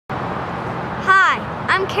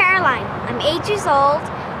I'm Caroline. I'm 8 years old.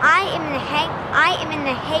 I am in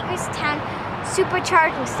the Hagerstown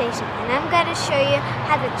Supercharging station, and I'm going to show you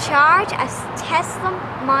how to charge a Tesla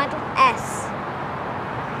Model S.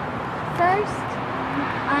 First,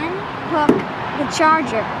 unhook the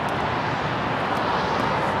charger.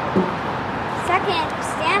 Second,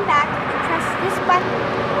 stand back and press this button,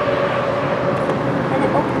 and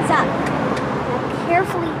it opens up. Now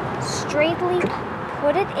carefully, straightly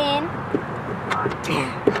put it in.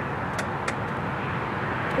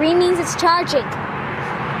 Green means it's charging.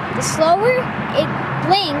 The slower it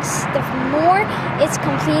blinks, the more it's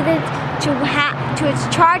completed to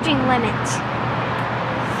its charging limit.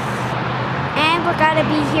 And we're gonna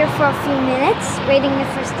be here for a few minutes, waiting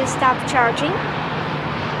for it to stop charging.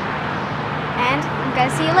 And I'm gonna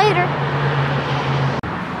see you later.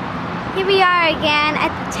 Here we are again at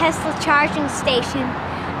the Tesla charging station.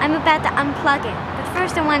 I'm about to unplug it, but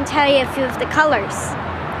first I want to tell you a few of the colors.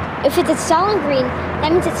 If it's solid green,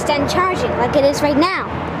 that means it's done charging, like it is right now.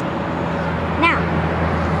 Now,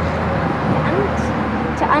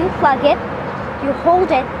 to unplug it, you hold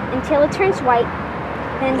it until it turns white,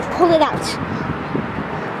 then pull it out.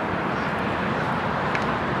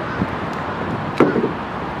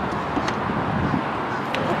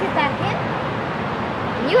 Put it back in,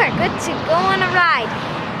 and you are good to go on a ride.